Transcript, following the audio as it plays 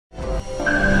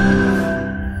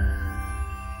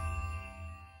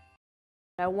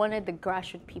I wanted the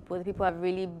grassroots people, the people who have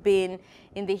really been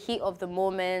in the heat of the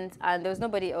moment, and there was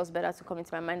nobody else better to come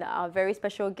into my mind than our very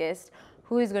special guest,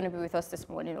 who is going to be with us this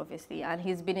morning, obviously, and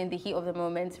he's been in the heat of the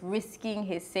moment, risking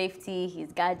his safety,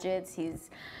 his gadgets,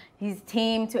 his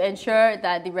team to ensure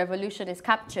that the revolution is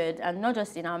captured, and not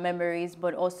just in our memories,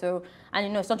 but also, and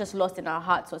you know, it's not just lost in our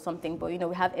hearts or something, but you know,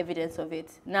 we have evidence of it.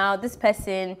 Now, this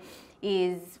person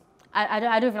is, I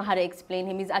don't even know how to explain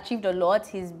him. He's achieved a lot.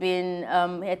 He's been,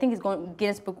 I think he's gone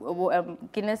Guinness Book,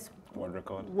 Guinness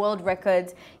World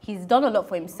Records. He's done a lot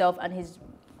for himself, and he's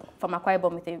from Akwa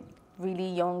Ibom with a really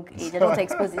young age. I don't want to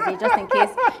expose his age, just in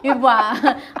case people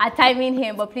are timing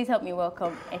him. But please help me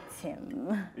welcome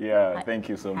Etim. Yeah, thank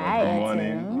you so much. Hi, Good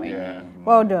morning. Etim. Yeah.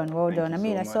 Well done, well done. I you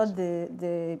mean, so I saw much.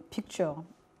 the picture,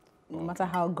 no matter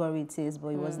how gory it is, but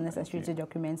it was necessary to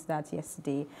document that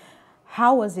yesterday.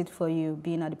 How was it for you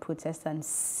being at the protest and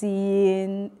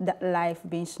seeing that life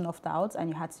being snuffed out and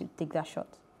you had to take that shot?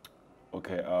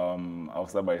 Okay, I'll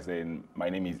start by saying my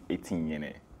name is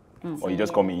Eti-Inyene. Or you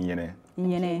just call me Inyene.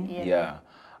 Inyene. Yeah.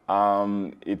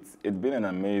 It's been an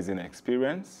amazing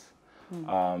experience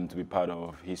to be part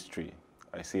of history.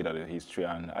 I see that as history,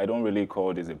 and I don't really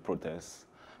call this a protest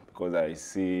because I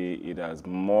see it as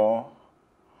more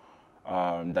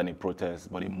than a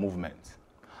protest, but a movement.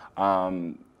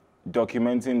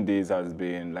 Documenting this has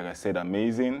been, like I said,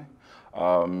 amazing,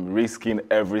 risking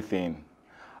everything.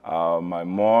 My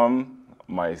mom,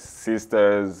 my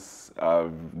sisters,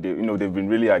 they've been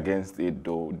really against it,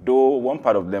 though. Though one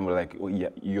part of them were like, oh yeah,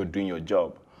 you're doing your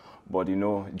job, but you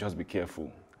know, just be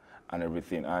careful and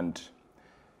everything. And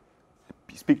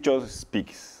picture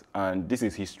speaks, and this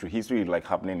is history. History is like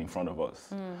happening in front of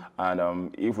us. And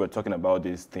if we're talking about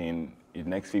this thing in the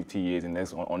next 50 years, in the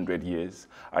next 100 years,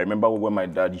 I remember when my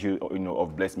dad,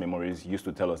 of blessed memories, used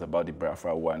to tell us about the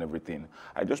Biafra War and everything.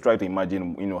 I just try to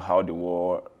imagine, how the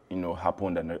war,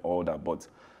 happened and all that, but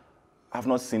I've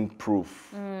not seen proof.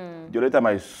 The only time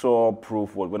I saw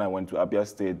proof was when I went to Abia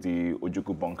State, the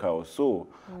Ojuku bunker or so.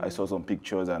 I saw some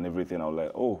pictures and everything. I was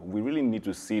like, oh, we really need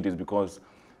to see this because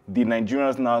the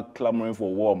Nigerians now clamoring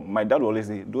for war. My dad would always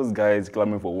say, those guys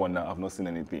clamoring for war now, I've not seen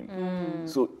anything.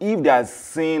 So if they are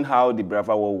seeing how the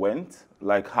Biafra War went,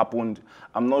 like happened,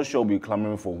 I'm not sure we're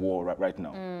clamoring for war right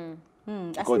now.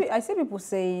 I see people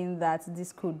saying that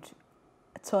this could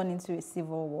turn into a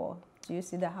civil war. Do you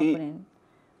see that happening?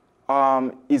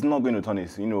 It's not going to turn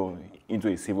into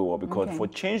a civil war because for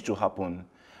change to happen,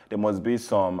 there must be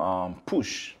some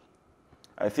push.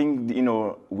 I think,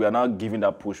 we are not giving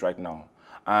that push right now.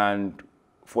 And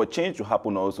for change to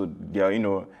happen also, there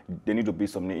need to be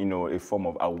some, a form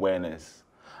of awareness.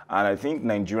 And I think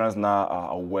Nigerians now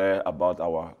are aware about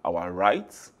our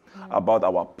rights, about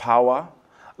our power.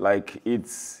 Like,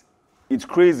 it's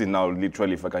crazy now,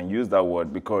 literally, if I can use that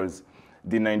word, because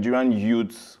the Nigerian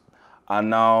youths are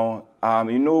now,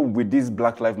 with this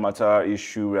Black Lives Matter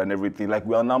issue and everything, like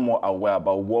we are now more aware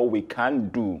about what we can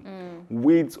do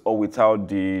with or without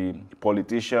the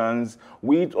politicians,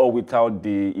 with or without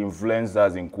the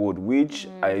influencers in quote, which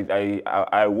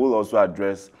I will also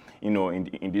address,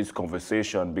 in this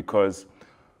conversation, because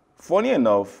funny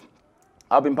enough,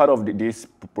 I've been part of this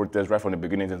protest right from the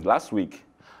beginning since last week.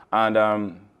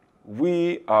 And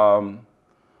we,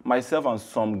 myself and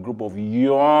some group of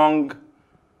young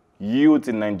youth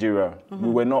in Nigeria, we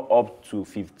were not up to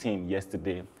 15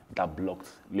 yesterday that blocked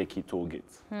Lekki toll gate.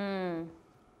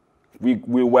 We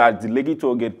were at the Lekki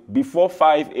toll gate before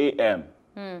 5 a.m.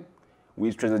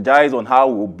 We strategized on how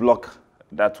we'll block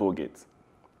that toll gate.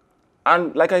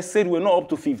 And like I said, we're not up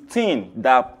to 15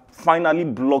 that finally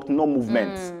blocked no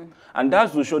movement. And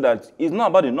that's to show that it's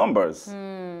not about the numbers.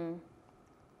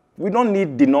 We don't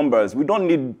need the numbers. We don't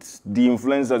need the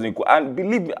influencers. And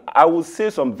believe me, I will say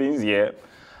some things here,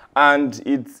 and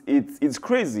it's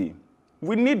crazy.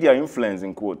 We need their influence,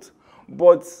 in quote.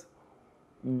 But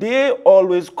they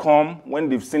always come when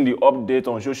they've seen the update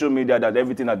on social media that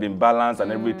everything has been balanced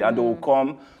and everything, and they will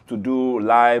come to do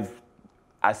live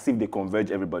as if they converge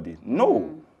everybody.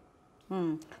 No.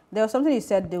 There was something you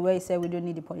said, the way you said we don't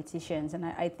need the politicians, and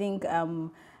I think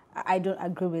I don't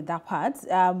agree with that part,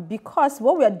 because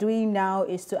what we are doing now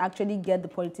is to actually get the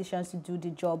politicians to do the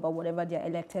job or whatever they're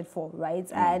elected for, right?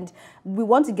 And we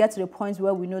want to get to the point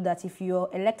where we know that if you're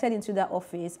elected into that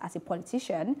office as a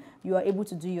politician, you are able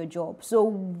to do your job.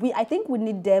 So I think we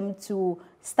need them to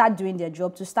start doing their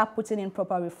job, to start putting in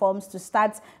proper reforms, to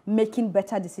start making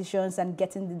better decisions and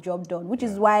getting the job done, which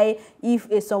is why if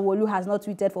a Sanwo-Olu has not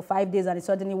tweeted for 5 days and is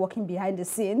suddenly working behind the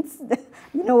scenes,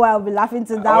 you know why I'll be laughing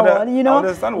to that one, I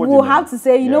understand what we'll you have mean. to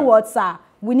say, you know what, sir,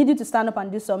 we need you to stand up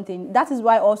and do something. That is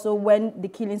why also when the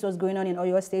killings was going on in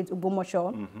Oyo State,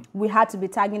 Ubomosho, we had to be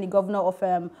tagging the governor of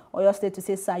Oyo State to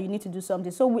say, sir, you need to do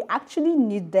something. So we actually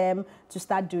need them to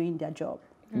start doing their job.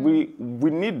 We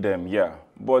need them, yeah.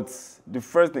 But the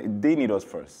first thing, they need us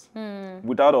first.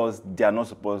 Without us, they are not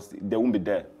supposed, they won't be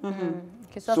there.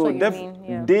 So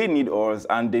they need us,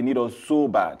 and they need us so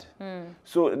bad.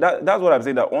 So that's what I'm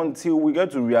saying, that until we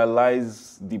get to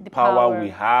realize the power we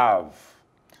have.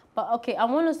 But okay, I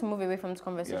want us to move away from this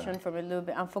conversation for a little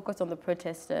bit and focus on the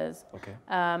protesters. Okay.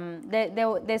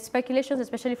 There's speculations,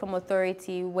 especially from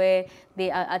authority, where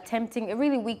they are attempting, a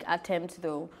really weak attempt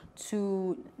though,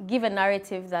 to give a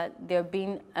narrative that they're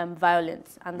being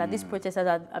violent and that these protesters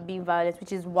are being violent,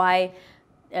 which is why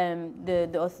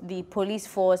the police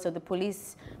force or the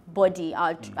police body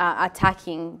are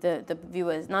attacking the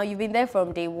viewers. Now, you've been there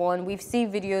from day one. We've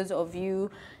seen videos of you,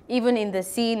 even in the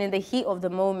scene, in the heat of the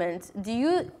moment. Do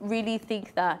you really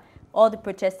think that all the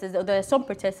protesters, or there are some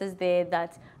protesters there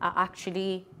that are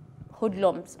actually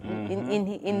hoodlums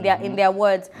in their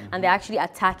words, and they're actually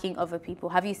attacking other people?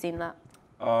 Have you seen that?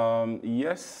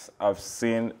 Yes, I've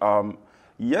seen.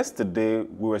 Yesterday,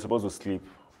 we were supposed to sleep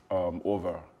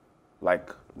over, like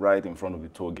right in front of the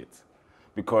toll gate,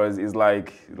 because it's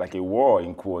like a war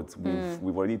in quotes.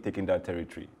 We've already taken that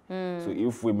territory. So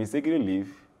if we mistakenly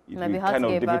leave, it will be kind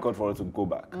of difficult for us to go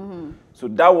back. So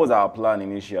that was our plan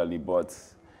initially, but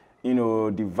you know,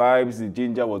 the vibes, the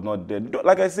ginger was not there.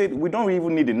 Like I said, we don't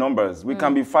even need the numbers. We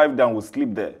can be 5 down, we'll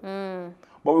sleep there.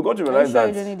 But we got to realize that.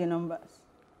 You don't need the numbers.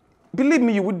 Believe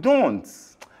me, we don't.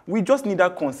 We just need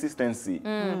that consistency.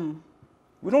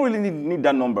 We don't really need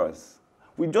that numbers.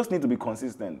 We just need to be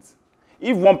consistent.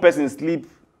 If one person sleep,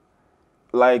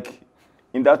 like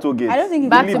in that toll gate, I don't think you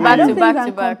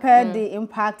can compare the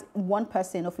impact one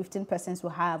person or 15 persons will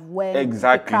have when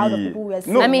the crowd of people were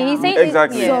no, I mean, he's saying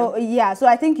exactly. So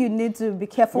I think you need to be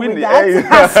careful with that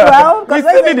as well. We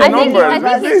still need the numbers.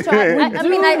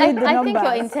 I think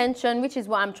your intention, which is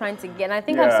what I'm trying to get, and I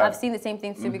think I've seen the same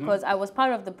thing too, because I was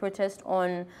part of the protest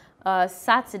on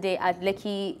Saturday at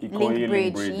Lekki Link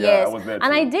Bridge. Yes,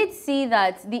 and I did see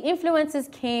that the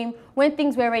influencers came when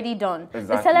things were already done.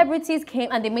 The celebrities came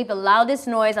and they made the loudest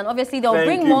noise, and obviously they'll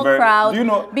bring more crowd.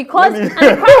 Because and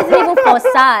the crowd isn't even for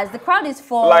SARS. The crowd is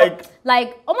for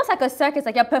like almost like a circus,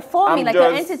 like you're performing, like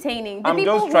you're entertaining. The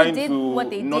people who did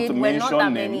what they did were not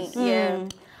that many. Yeah.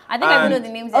 I think I know the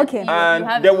names. Okay.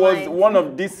 And there was one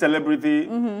of these celebrity.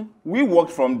 We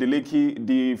walked from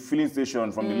the filling station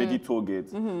from the Lekki toll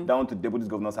gate down to Deputy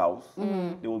Governor's house.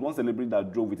 There was one celebrity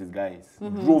that drove with his guys,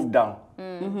 drove down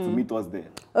to meet us there.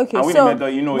 Okay, and so met her,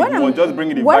 he was just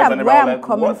bringing the vibes and where I'm like,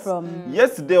 coming from.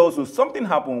 Yesterday also something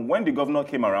happened when the governor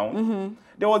came around.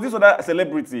 There was this other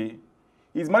celebrity.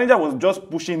 His manager was just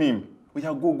pushing him. We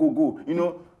have go. You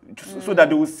know, so that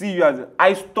they will see you as.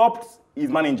 I stopped his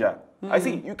manager. I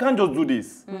say, you can't just do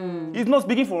this. He's not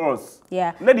speaking for us.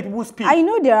 Yeah. Let the people speak. I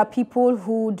know there are people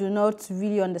who do not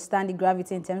really understand the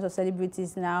gravity in terms of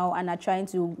celebrities now and are trying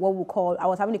to, what we call, I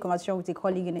was having a conversation with a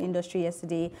colleague in the industry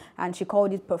yesterday, and she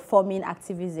called it performing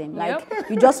activism. Like,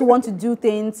 you just want to do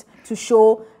things to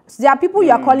show. So there are people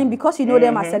you are calling because you know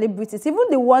them as celebrities. Even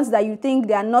the ones that you think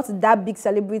they are not that big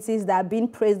celebrities that are being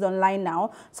praised online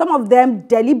now, some of them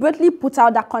deliberately put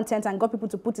out that content and got people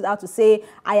to put it out to say,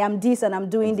 I am this and I'm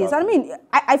doing this. I mean,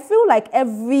 I feel like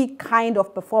every kind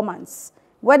of performance,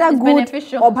 whether it's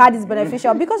good or bad, is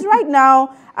beneficial. Because right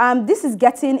now, this is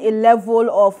getting a level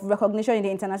of recognition in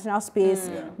the international space.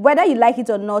 Whether you like it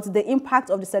or not, the impact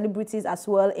of the celebrities as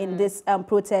well in this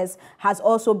protest has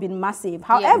also been massive.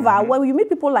 However, when you meet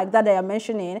people like that you're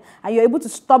mentioning, and you're able to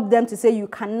stop them to say you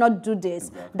cannot do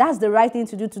this, that's the right thing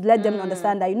to do, to let them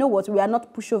understand that, you know what, we are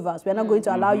not pushovers. We are not going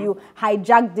to allow you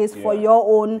hijack this for your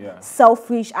own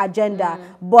selfish agenda.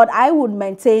 But I would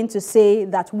maintain to say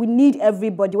that we need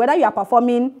everybody, whether you are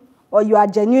performing or you are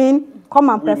genuine, come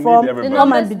and perform,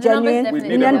 come and be genuine,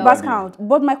 the numbers count.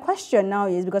 But my question now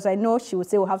is, because I know she will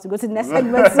say we'll have to go to the next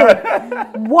segment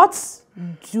soon, what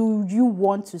do you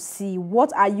want to see?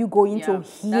 What are you going to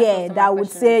hear that would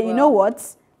say, you know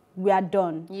what, we are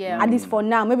done? At least for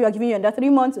now. Maybe we're giving you another 3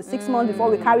 months or 6 months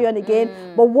before we carry on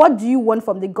again. But what do you want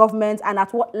from the government, and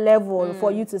at what level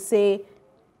for you to say,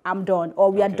 I'm done,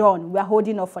 or we are done, we are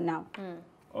holding off for now?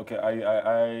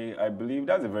 Okay, I believe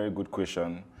that's a very good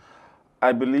question.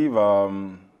 I believe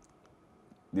the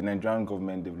Nigerian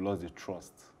government, they've lost the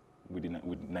trust with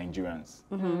Nigerians.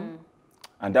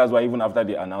 And that's why even after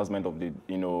the announcement of the,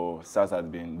 SARS has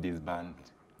been disbanded.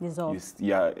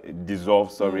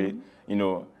 Dissolved, sorry.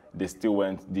 They still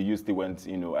went, the youth still went,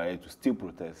 ahead to still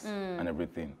protest and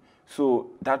everything.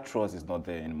 So that trust is not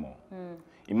there anymore.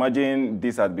 Imagine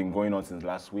this had been going on since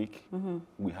last week.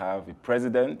 We have a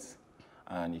president,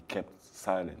 and he kept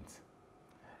silent.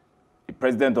 The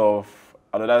president of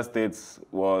another state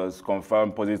was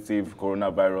confirmed positive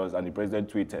coronavirus, and the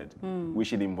president tweeted,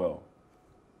 wishing him well.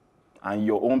 And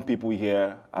your own people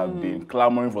here have been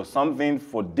clamoring for something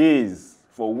for days,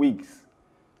 for weeks.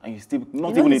 And you still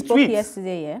not even a tweet.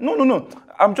 Yesterday, yeah? No.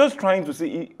 I'm just trying to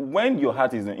say, when your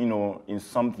heart is, in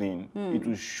something, it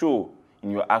will show in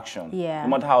your action, no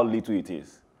matter how little it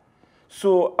is.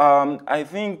 So I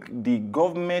think the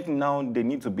government now, they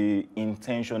need to be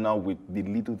intentional with the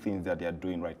little things that they are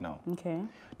doing right now. Okay.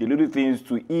 The little things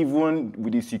to even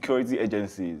with the security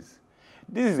agencies.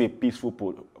 This is a peaceful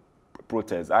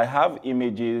protest. I have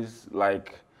images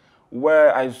like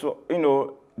where I saw,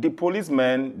 the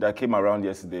policemen that came around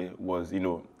yesterday was,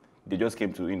 they just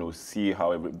came to, see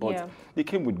how but they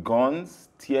came with guns,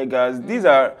 tear gas. These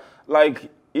are like,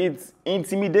 it's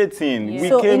intimidating. Yeah.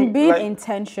 So in being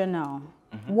intentional,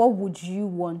 what would you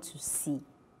want to see?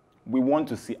 We want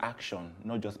to see action,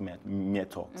 not just mere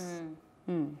talks.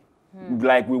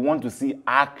 Like, we want to see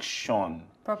action.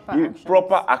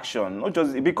 Proper action. Not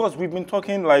just, because we've been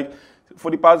talking like, for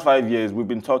the past 5 years, we've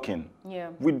been talking. Yeah.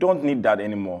 We don't need that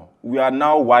anymore. We are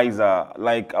now wiser.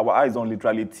 Like, our eyes don't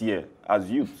literally tear as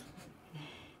youth.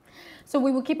 So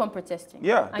we will keep on protesting.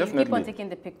 Yeah, and definitely. You keep on taking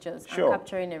the pictures and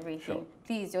capturing everything. Sure.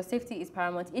 Please, your safety is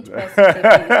paramount. Each person's safety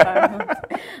is paramount.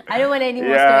 I don't want any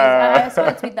more stories. I saw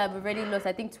a tweet that we've already lost,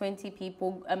 I think, 20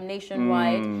 people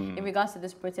nationwide in regards to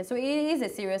this protest. So it is a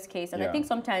serious case. And I think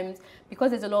sometimes,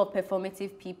 because there's a lot of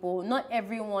performative people, not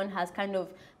everyone has kind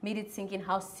of made it sink in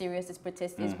how serious this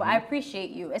protest is. But I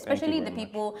appreciate you, especially the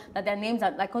people that their names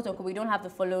are, like, we don't have the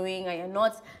following, and you're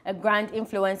not a grand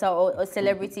influencer or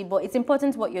celebrity, but it's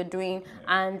important what you're doing.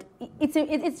 And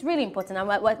it's really important. And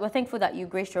we're thankful that you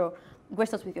graced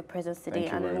us with your presence today,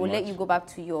 and we'll let you go back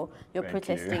to your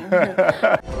protesting.